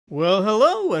Well,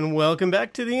 hello and welcome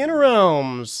back to the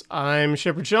InterRealms. I'm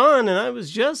ShepherdShaun and I was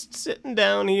just sitting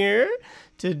down here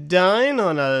to dine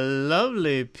on a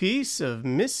lovely piece of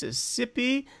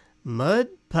Mississippi mud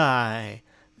pie.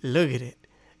 Look at it.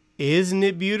 Isn't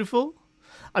it beautiful?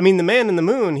 I mean, the man in the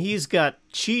moon, he's got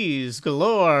cheese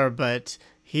galore, but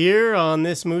here on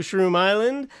this mushroom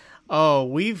island, oh,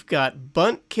 we've got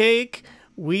bundt cake,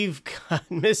 we've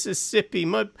got Mississippi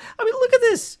mud. I mean, look at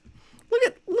this. Look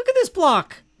at this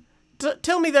block.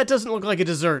 Tell me that doesn't look like a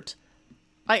dessert.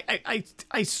 I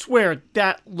swear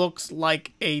that looks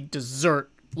like a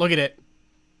dessert. Look at it.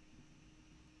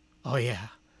 Oh yeah.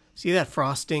 See that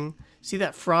frosting? See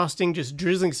that frosting just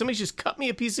drizzling? Somebody just cut me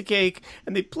a piece of cake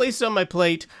and they placed it on my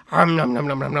plate. Nom, nom, nom,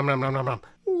 nom, nom, nom, nom, nom, nom.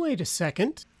 Wait a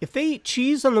second. If they eat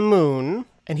cheese on the moon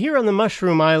and here on the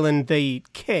mushroom island they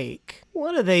eat cake,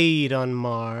 what do they eat on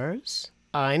Mars?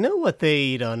 I know what they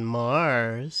eat on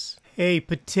Mars. Hey,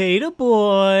 potato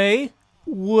boy,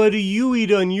 what do you eat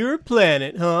on your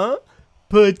planet, huh?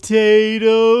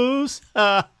 Potatoes?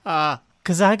 Ha ha.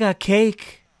 'Cause I got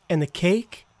cake, and the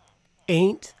cake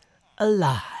ain't a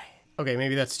lie. Okay,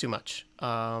 maybe that's too much.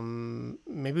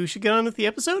 Maybe we should get on with the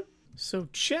episode? So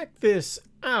check this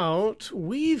out.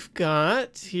 We've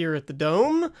got, here at the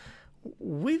Dome,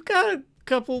 we've got a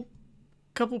couple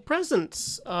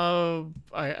presents. I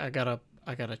got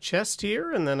a chest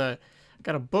here, and then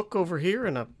got a book over here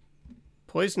and a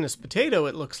poisonous potato,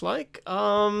 it looks like.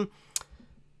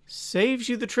 Saves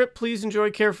you the trip. Please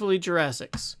enjoy carefully,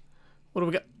 Jurassics. What do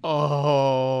we got?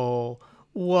 Oh,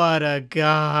 what a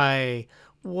guy.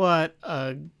 What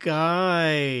a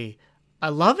guy. I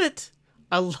love it.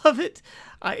 I love it.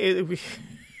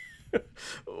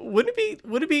 Wouldn't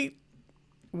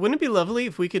it be lovely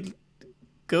if we could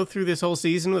go through this whole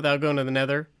season without going to the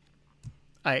Nether?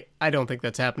 I don't think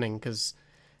that's happening, because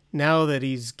now that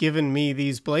he's given me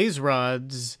these blaze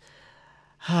rods,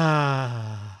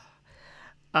 I'm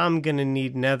gonna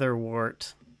need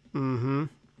netherwort. I'm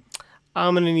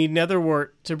gonna need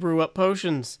netherwort to brew up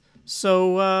potions.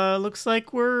 So, looks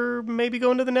like we're maybe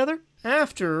going to the Nether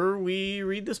after we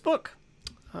read this book.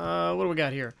 What do we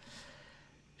got here?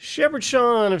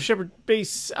 ShepherdShaun of Shepherd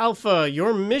Base Alpha,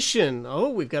 your mission. Oh,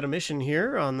 we've got a mission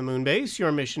here on the moon base.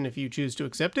 Your mission, if you choose to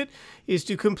accept it, is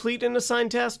to complete an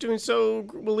assigned task. Doing so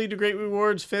will lead to great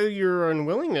rewards. Failure or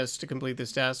unwillingness to complete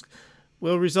this task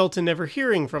will result in never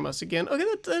hearing from us again. Okay,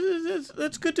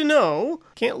 that's good to know.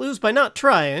 Can't lose by not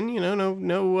trying. You know,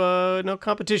 no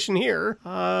competition here.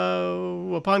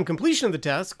 Upon completion of the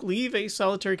task, leave a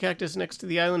solitary cactus next to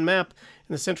the island map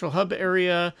in the central hub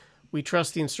area. We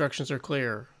trust the instructions are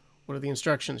clear. What are the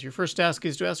instructions? Your first task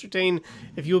is to ascertain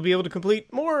if you will be able to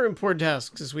complete more important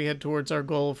tasks as we head towards our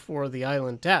goal for the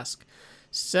island task.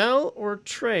 Sell or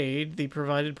trade the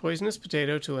provided poisonous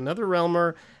potato to another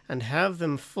realmer and have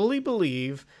them fully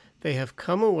believe they have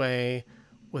come away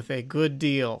with a good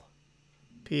deal.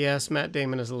 P.S. Matt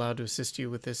Damon is allowed to assist you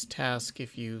with this task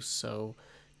if you so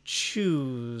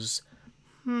choose.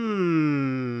 I've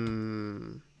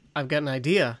got an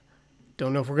idea.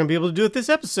 Don't know if we're going to be able to do it this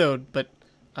episode, but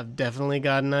I've definitely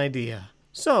got an idea.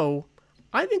 So,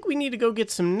 I think we need to go get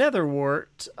some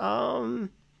netherwort,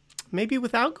 maybe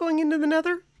without going into the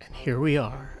Nether. And here we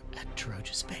are at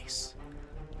Jauch's base.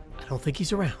 I don't think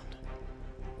he's around,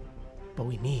 but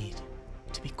we need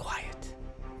to be quiet.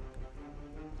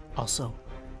 Also,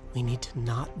 we need to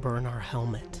not burn our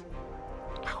helmet.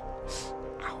 Ow.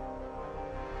 Ow.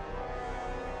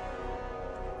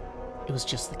 It was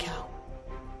just the cow.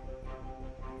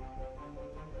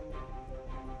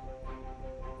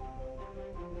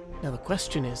 Now the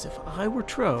question is, if I were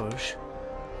Jauch,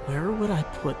 where would I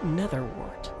put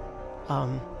netherwort?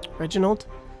 Reginald,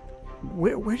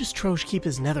 where does Jauch keep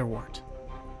his netherwort?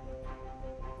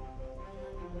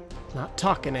 Not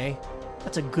talking, eh?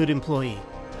 That's a good employee.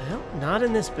 Well, not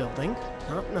in this building,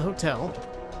 not in the hotel.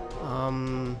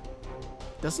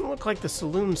 Doesn't look like the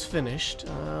saloon's finished.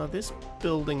 This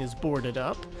building is boarded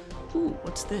up. Ooh,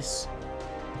 what's this?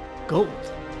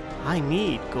 Gold. I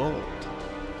need gold.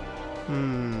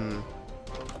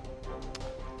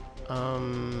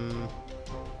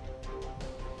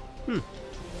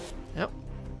 Yep.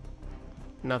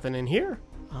 Nothing in here.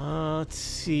 Let's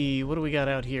see. What do we got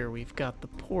out here? We've got the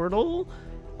portal.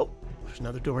 Oh, there's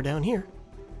another door down here.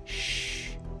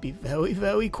 Shh. Be very,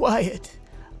 very quiet.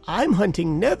 I'm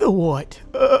hunting netherwort.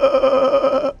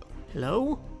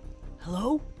 Hello?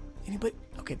 Hello? Anybody?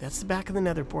 Okay, that's the back of the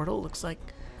nether portal. Looks like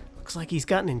he's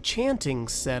got an enchanting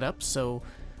setup, so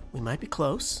we might be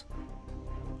close.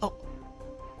 Oh,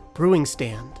 brewing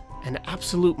stand, an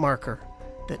absolute marker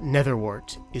that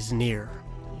netherwort is near.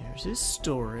 Here's his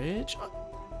storage.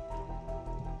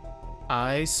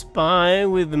 I spy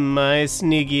with my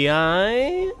sneaky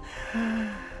eye.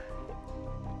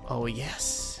 Oh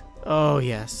yes. Oh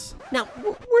yes. Now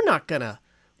we're not gonna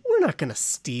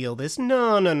steal this.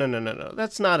 No.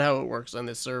 That's not how it works on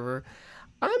this server.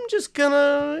 I'm just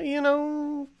gonna, you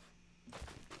know,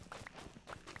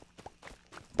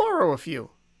 borrow a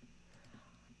few.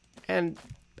 And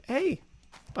hey,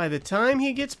 by the time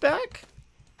he gets back,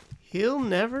 he'll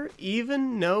never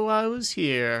even know I was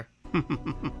here.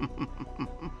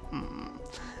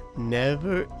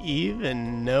 Never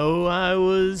even know I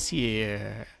was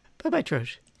here. Bye-bye,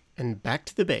 Trosh. And back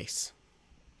to the base.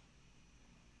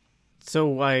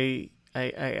 So I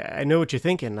know what you're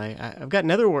thinking. I've got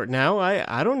nether wart now.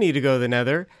 I don't need to go to the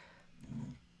nether.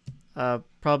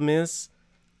 Problem is,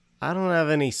 I don't have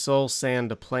any soul sand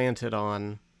to plant it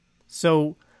on.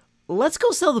 So let's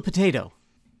go sell the potato.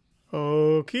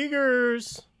 Oh,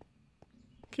 Keegers.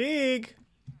 Keeg,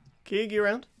 you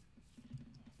around?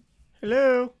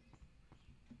 Hello?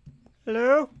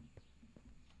 Hello?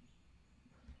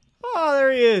 Oh,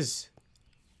 there he is.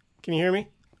 Can you hear me?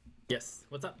 Yes.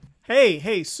 What's up?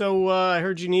 Hey, so I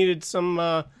heard you needed some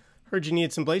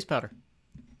blaze powder.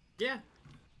 Yeah.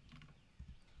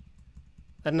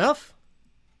 That enough?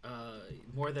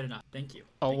 More than enough. Thank you.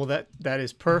 Oh, well, that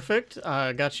is perfect.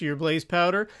 Got you your blaze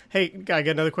powder. Hey, I got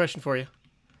another question for you.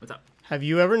 What's up? Have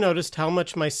you ever noticed how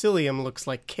much mycelium looks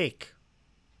like cake?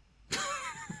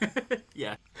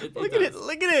 Yeah. Look at it.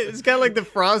 It's got like the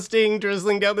frosting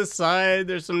drizzling down the side.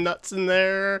 There's some nuts in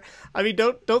there. I mean,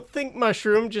 don't think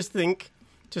mushroom. Just think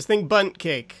bundt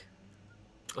cake.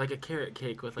 Like a carrot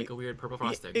cake with like a weird purple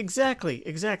frosting. Exactly.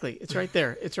 It's right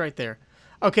there.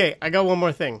 Okay, I got one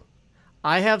more thing.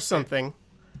 I have something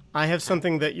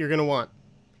that you're gonna want.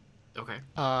 Okay.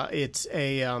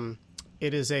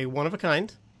 It is a one of a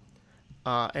kind,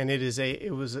 and it's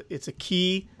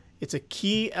a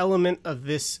key element of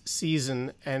this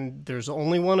season, and there's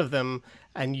only one of them,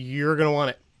 and you're gonna want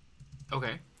it.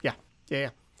 Okay. Yeah.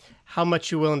 How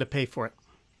much you willing to pay for it?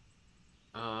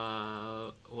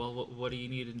 Well, what do you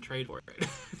need in trade for it?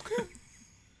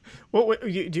 What do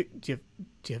you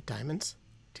have diamonds?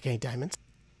 Do you get any diamonds?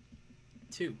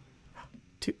 Two.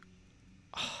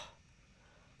 Oh.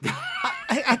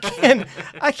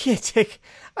 I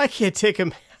can't take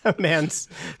a man's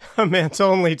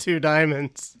only 2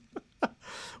 diamonds. I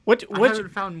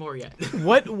haven't found more yet.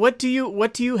 What do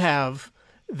you have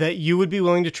that you would be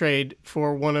willing to trade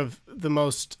for one of the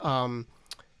most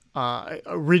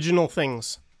original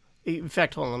things? In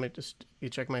fact, hold on, let me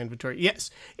check my inventory. Yes,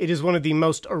 it is one of the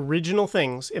most original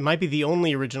things. It might be the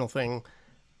only original thing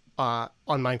on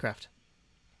Minecraft.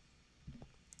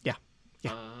 Yeah.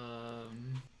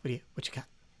 What you got?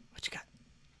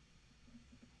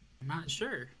 I'm not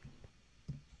sure.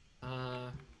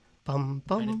 Bum.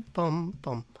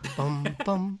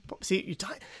 See,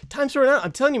 time's running out.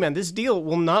 I'm telling you, man, this deal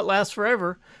will not last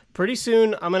forever. Pretty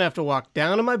soon, I'm gonna have to walk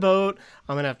down to my boat.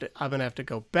 I'm gonna have to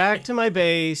go back to my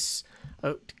base.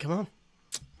 Oh, come on.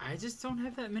 I just don't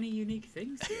have that many unique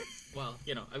things here. Well,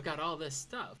 you know, I've got all this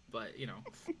stuff, but you know.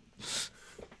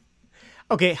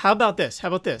 Okay, how about this?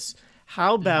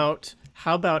 How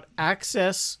about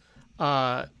access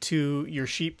to your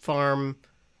sheep farm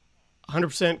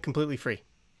 100% completely free?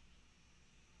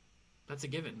 That's a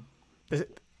given.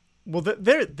 Well,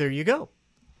 there you go.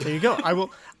 I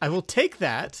will take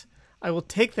that.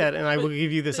 And I will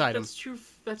give you this item.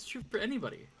 That's true for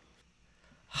anybody.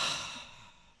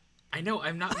 I know.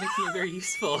 I'm not making it very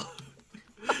useful.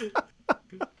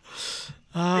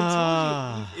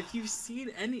 I told you, if you've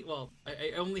seen any, well,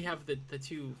 I only have the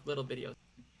 2 little videos.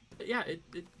 But yeah,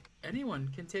 anyone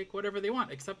can take whatever they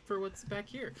want except for what's back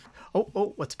here.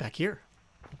 Oh, what's back here?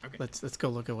 Okay. Let's go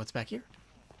look at what's back here.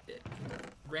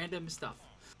 Random stuff.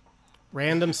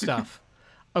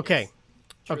 Okay.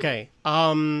 Yes, okay.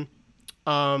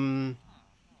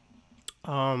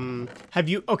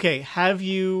 Have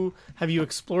you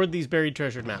explored these buried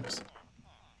treasured maps?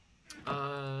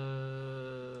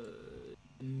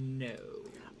 No.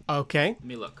 Okay. Let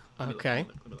me look. Okay.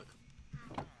 Let me look.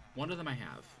 One of them I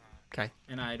have. Okay.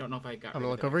 And I don't know if I got. I'm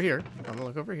gonna look over here.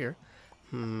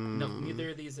 No,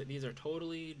 neither of these. These are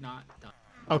totally not done.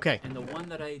 Okay. And the one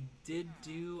that I did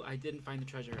do, I didn't find the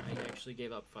treasure. I actually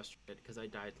gave up frustrated because I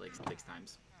died like 6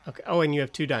 times. Okay. Oh, and you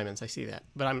have 2 diamonds. I see that.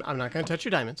 But I'm not going to touch your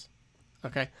diamonds.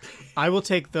 Okay. I will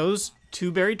take those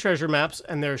 2 buried treasure maps,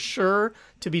 and there's sure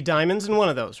to be diamonds in one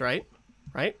of those, right?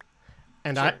 Right?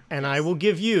 And sure, I will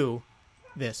give you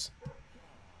this.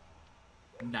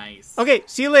 Nice. Okay.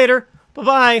 See you later.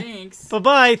 Bye-bye. Thanks.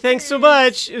 Bye-bye. Thanks so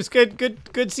much. It was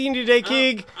good seeing you today,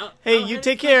 Keeg. Hey, you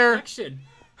take care.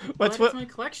 What's That's my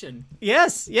collection.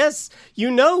 Yes, yes.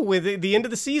 You know, with the end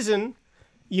of the season,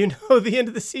 you know, the end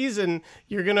of the season,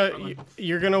 you're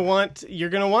gonna want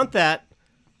that.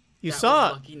 You That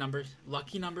saw was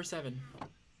lucky number 7.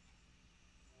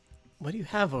 What do you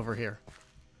have over here?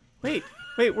 Wait,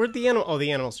 where'd the animal? Oh,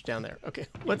 the animals are down there. Okay,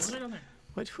 What's down there?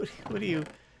 What do you?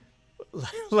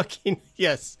 Lucky,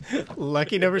 yes,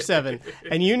 lucky number 7.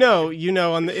 And you know,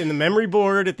 in the memory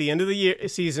board at the end of the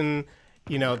season,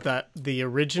 you know that the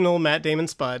original Matt Damon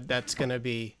Spud. It's gonna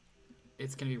be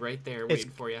right there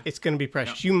waiting for you. It's gonna be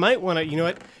precious. You might want to. You know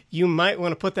what? You might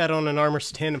want to put that on an armor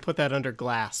stand and put that under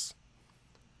glass,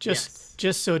 just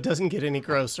so it doesn't get any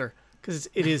grosser, because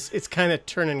it's kind of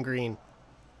turning green.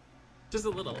 Just a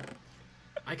little.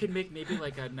 I could make maybe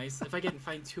like a nice. If I can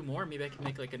find 2 more, maybe I can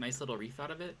make like a nice little wreath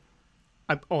out of it.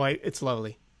 It's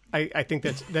lovely. I think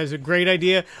that's a great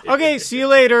idea. Okay, see you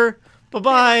later.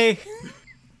 Bye-bye.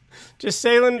 Just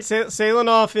sailing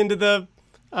off into the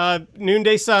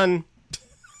noonday sun.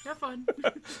 Have fun.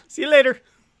 See you later.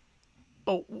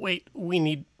 Oh, wait. We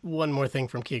need one more thing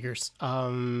from Keegers.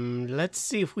 Let's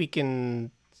see if we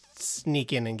can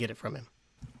sneak in and get it from him.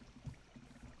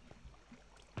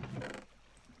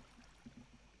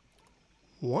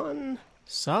 One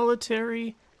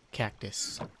solitary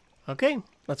cactus. Okay,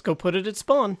 let's go put it at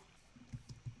spawn.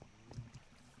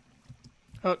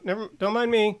 Oh, don't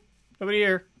mind me. Nobody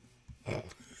here.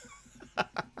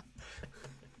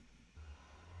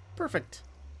 Perfect.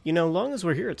 You know, long as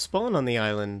we're here at spawn on the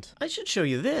island, I should show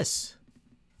you this.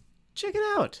 Check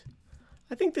it out.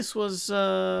 I think this was,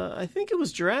 I think it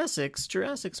was Jurassic's.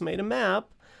 Jurassic's made a map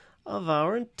of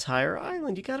our entire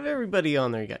island. You got everybody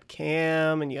on there. You got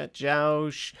Cam and you got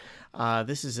Jauch.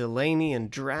 This is Elainey and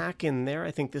Drac in there.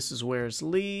 I think this is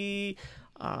WheresLee.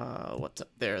 What's up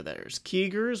there? There's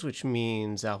Keegers, which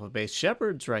means alpha-based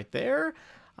shepherds right there.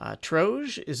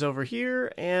 Troj is over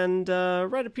here. And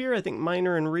right up here, I think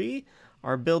Miner and Ree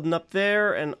are building up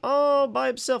there. And all by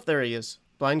himself, there he is.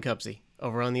 Blind Kubsy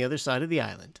over on the other side of the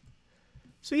island.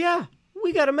 So yeah,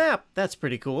 we got a map. That's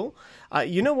pretty cool.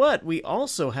 You know what? We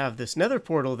also have this Nether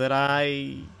portal that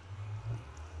I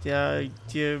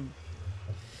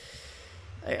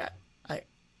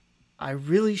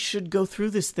really should go through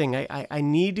this thing. I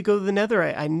need to go to the Nether.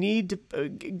 I need to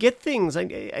get things. I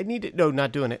need to... No,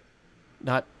 not doing it.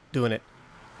 Not doing it.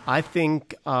 I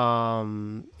think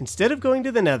instead of going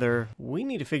to the Nether, we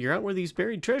need to figure out where these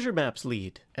buried treasure maps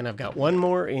lead. And I've got one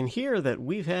more in here that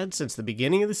we've had since the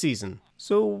beginning of the season.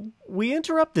 So we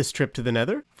interrupt this trip to the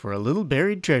Nether for a little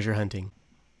buried treasure hunting.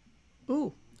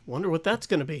 Ooh, wonder what that's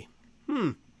going to be.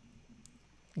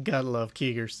 Gotta love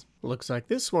Keegers. Looks like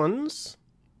this one's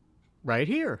right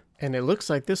here. And it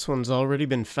looks like this one's already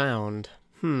been found.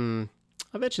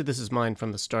 I bet you this is mine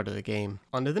from the start of the game.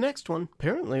 On to the next one.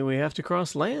 Apparently we have to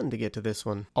cross land to get to this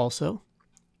one. Also,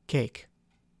 cake.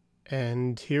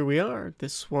 And here we are.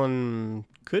 This one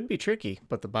could be tricky,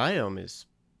 but the biome is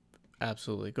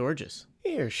absolutely gorgeous.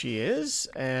 Here she is.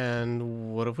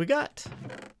 And what have we got?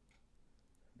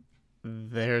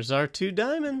 There's our 2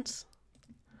 diamonds.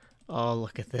 Oh,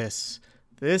 look at this.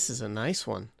 This is a nice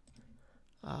one.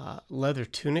 Leather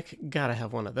tunic. Gotta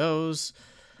have one of those.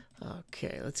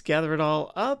 Okay, let's gather it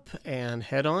all up and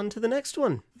head on to the next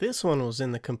one. This one was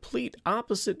in the complete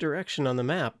opposite direction on the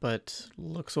map, but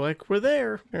looks like we're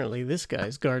there. Apparently this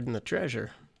guy's guarding the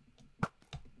treasure.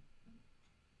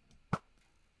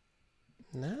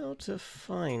 Now to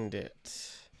find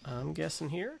it. I'm guessing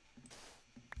here.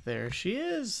 There she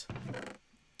is.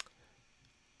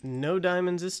 No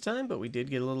diamonds this time, but we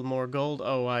did get a little more gold.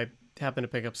 Oh, I happened to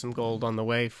pick up some gold on the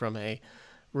way from a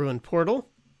ruined portal.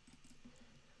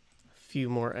 Few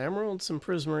more emeralds, some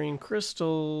prismarine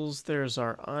crystals. There's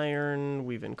our iron.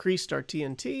 We've increased our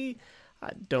TNT.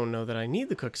 I don't know that I need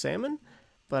the cooked salmon,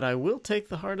 but I will take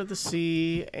the heart of the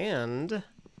sea and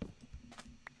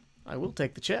I will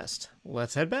take the chest.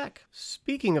 Let's head back.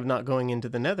 Speaking of not going into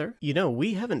the Nether, you know,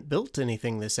 we haven't built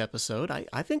anything this episode.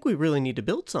 I think we really need to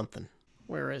build something.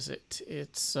 Where is it?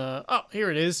 It's, oh,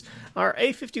 here it is. Our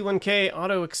A51K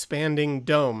auto-expanding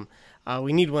dome.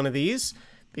 We need one of these,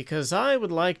 because I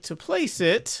would like to place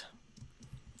it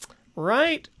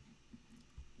right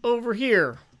over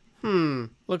here.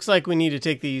 Looks like we need to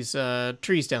take these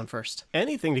trees down first.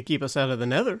 Anything to keep us out of the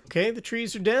Nether. Okay, the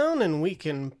trees are down, and we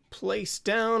can place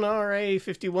down our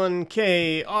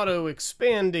A51K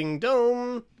auto-expanding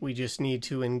dome. We just need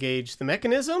to engage the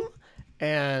mechanism,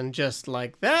 and just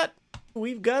like that,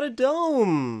 we've got a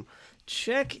dome.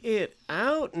 Check it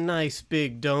out. Nice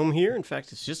big dome here. In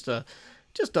fact, it's just a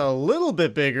little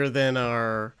bit bigger than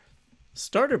our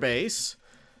starter base,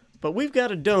 but we've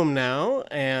got a dome now,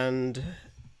 and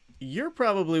you're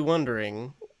probably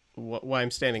wondering, why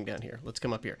I'm standing down here. Let's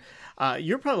come up here.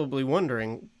 You're probably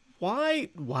wondering, why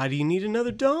do you need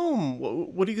another dome?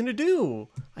 What are you going to do?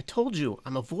 I told you,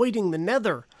 I'm avoiding the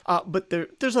Nether. But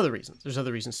there's other reasons. There's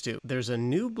other reasons too. There's a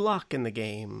new block in the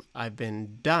game I've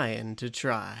been dying to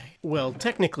try. Well,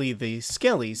 technically the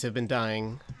skellies have been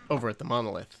dying over at the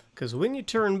monolith. Because when you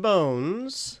turn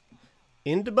bones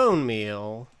into bone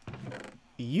meal,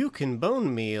 you can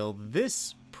bone meal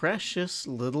this precious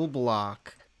little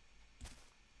block.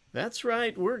 That's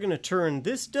right, we're going to turn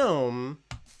this dome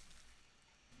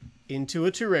into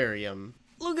a terrarium.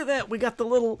 Look at that, we got the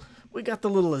little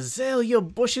azalea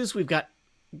bushes, we've got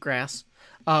grass.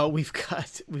 We've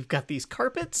got these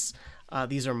carpets.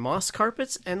 These are moss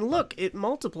carpets, and look, it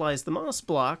multiplies the moss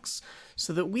blocks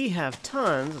so that we have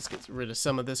tons. Let's get rid of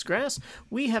some of this grass.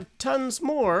 We have tons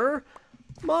more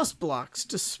moss blocks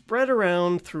to spread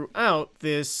around throughout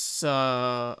this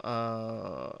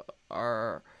our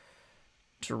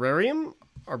terrarium,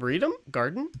 arboretum,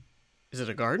 garden. Is it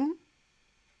a garden?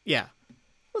 Yeah,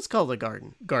 let's call it a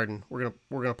garden. Garden. We're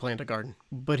gonna plant a garden.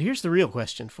 But here's the real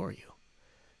question for you: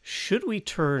 should we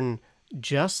turn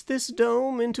just this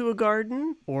dome into a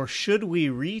garden, or should we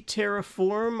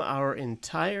re-terraform our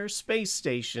entire space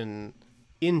station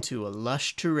into a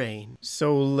lush terrain?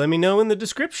 So let me know in the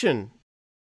description.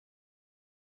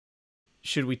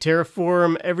 Should we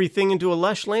terraform everything into a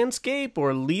lush landscape,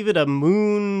 or leave it a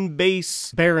moon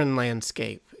base barren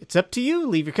landscape? It's up to you.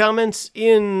 Leave your comments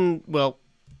in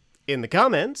the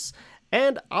comments,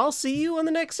 and I'll see you on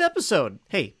the next episode.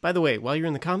 Hey, by the way, while you're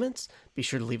in the comments, be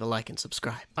sure to leave a like and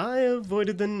subscribe. I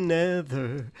avoided the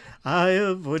Nether. I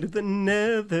avoided the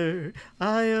Nether.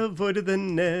 I avoided the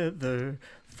Nether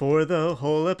for the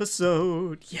whole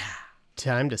episode. Yeah.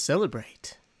 Time to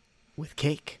celebrate with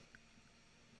cake.